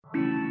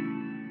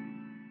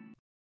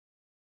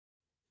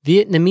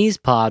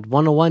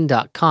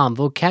VietnamesePod101.com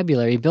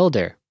Vocabulary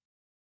Builder.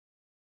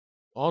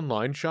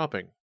 Online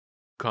shopping.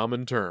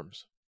 Common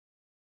terms.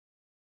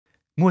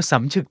 Mua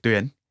sắm trực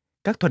tuyến,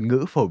 các thuật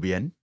ngữ phổ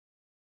biến.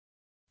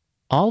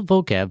 All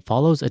vocab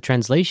follows a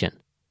translation.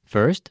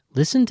 First,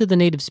 listen to the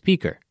native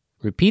speaker.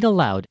 Repeat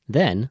aloud,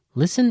 then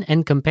listen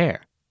and compare.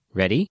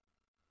 Ready?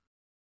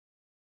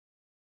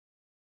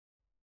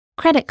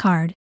 Credit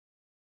card.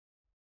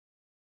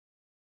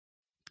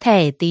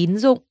 Thẻ tín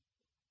dụng.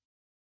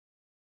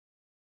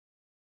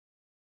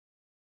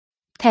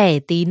 Thẻ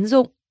tín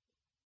dụng.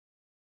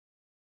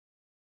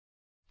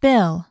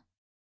 Bill.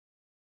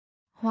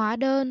 Hóa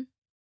đơn.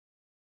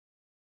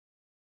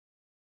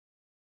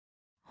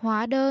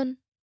 Hóa đơn.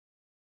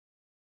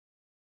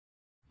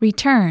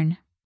 Return.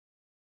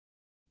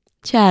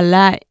 Trả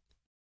lại.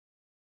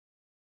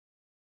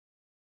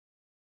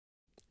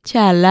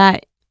 Trả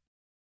lại.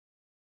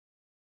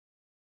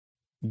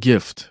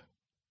 Gift.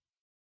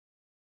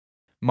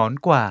 Món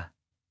quà.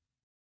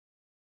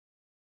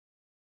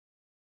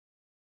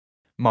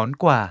 Món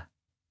quà.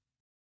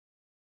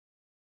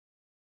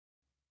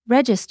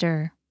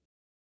 Register.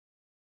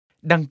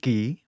 Đăng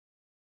ký.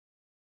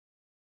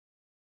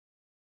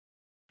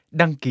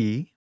 Đăng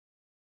ký.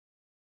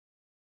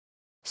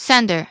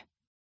 Sender.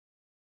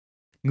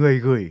 Người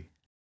gửi.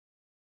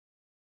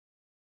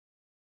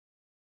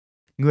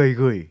 Người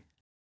gửi.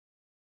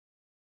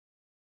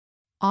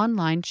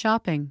 Online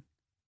shopping.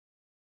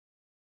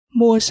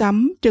 Mua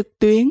sắm trực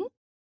tuyến.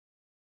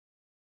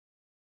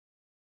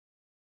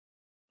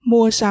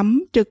 Mua sắm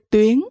trực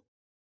tuyến.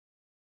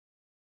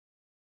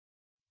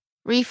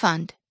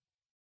 Refund.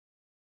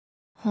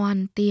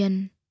 Hoàn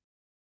tiền.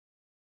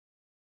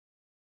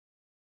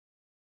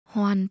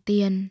 Hoàn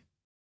tiền.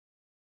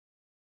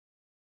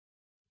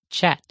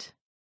 Chat.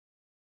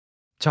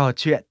 Trò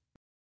chuyện.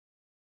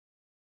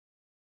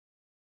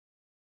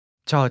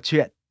 Trò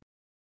chuyện.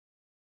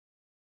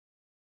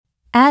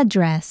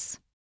 Address.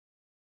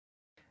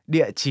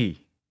 Địa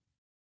chỉ.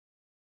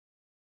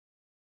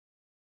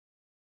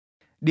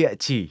 Địa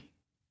chỉ.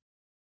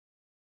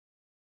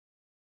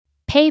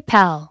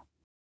 PayPal.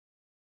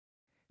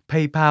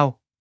 PayPal.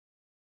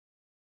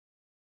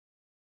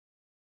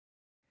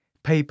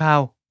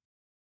 PayPal.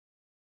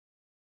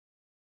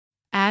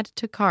 Add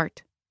to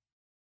cart.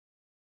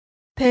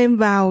 Thêm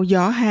vào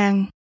giỏ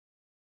hàng.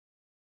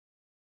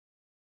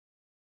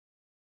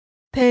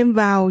 Thêm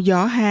vào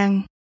giỏ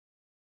hàng.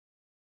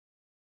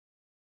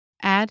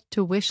 Add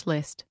to wish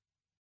list.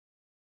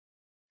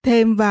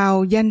 Thêm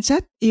vào danh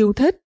sách yêu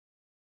thích.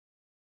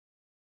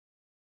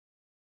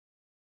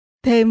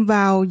 Thêm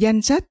vào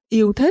danh sách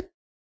yêu thích.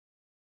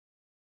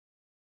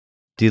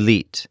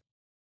 Delete.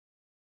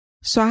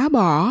 Xóa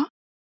bỏ.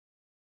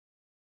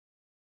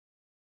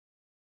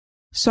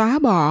 Xóa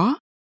bỏ.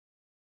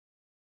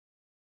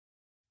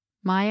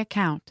 My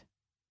account.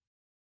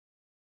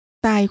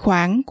 Tài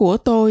khoản của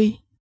tôi.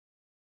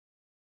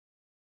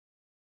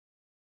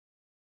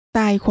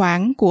 Tài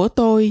khoản của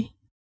tôi.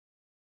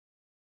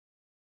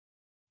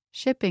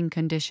 Shipping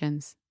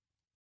conditions.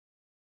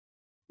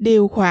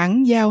 Điều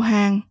khoản giao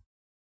hàng.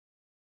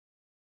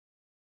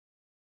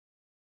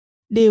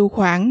 Điều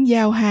khoản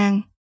giao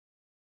hàng.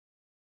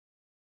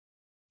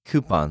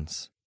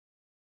 Coupons.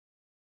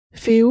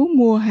 Phiếu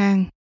mua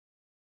hàng.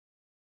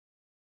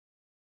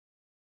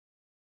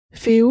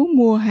 Phiếu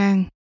mua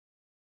hàng.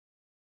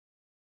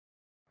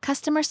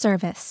 Customer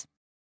service.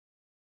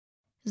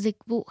 Dịch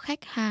vụ khách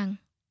hàng.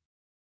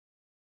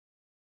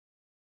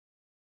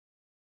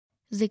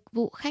 Dịch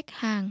vụ khách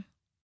hàng.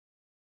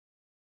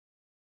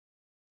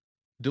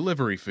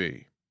 Delivery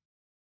fee.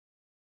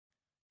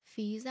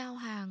 Phí giao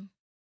hàng.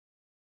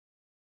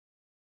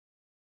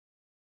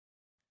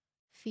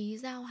 Phí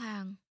giao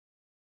hàng.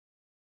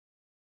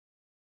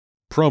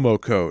 Promo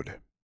code.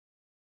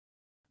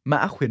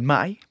 Mã khuyến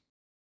mãi.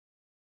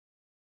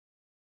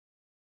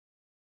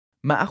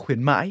 Mã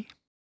khuyến mãi.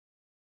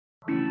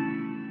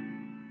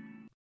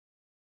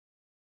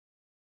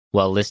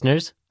 Well,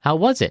 listeners, how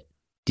was it?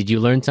 Did you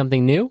learn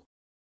something new?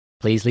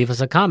 Please leave us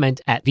a comment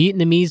at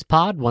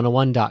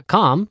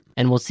VietnamesePod101.com,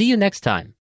 and we'll see you next time.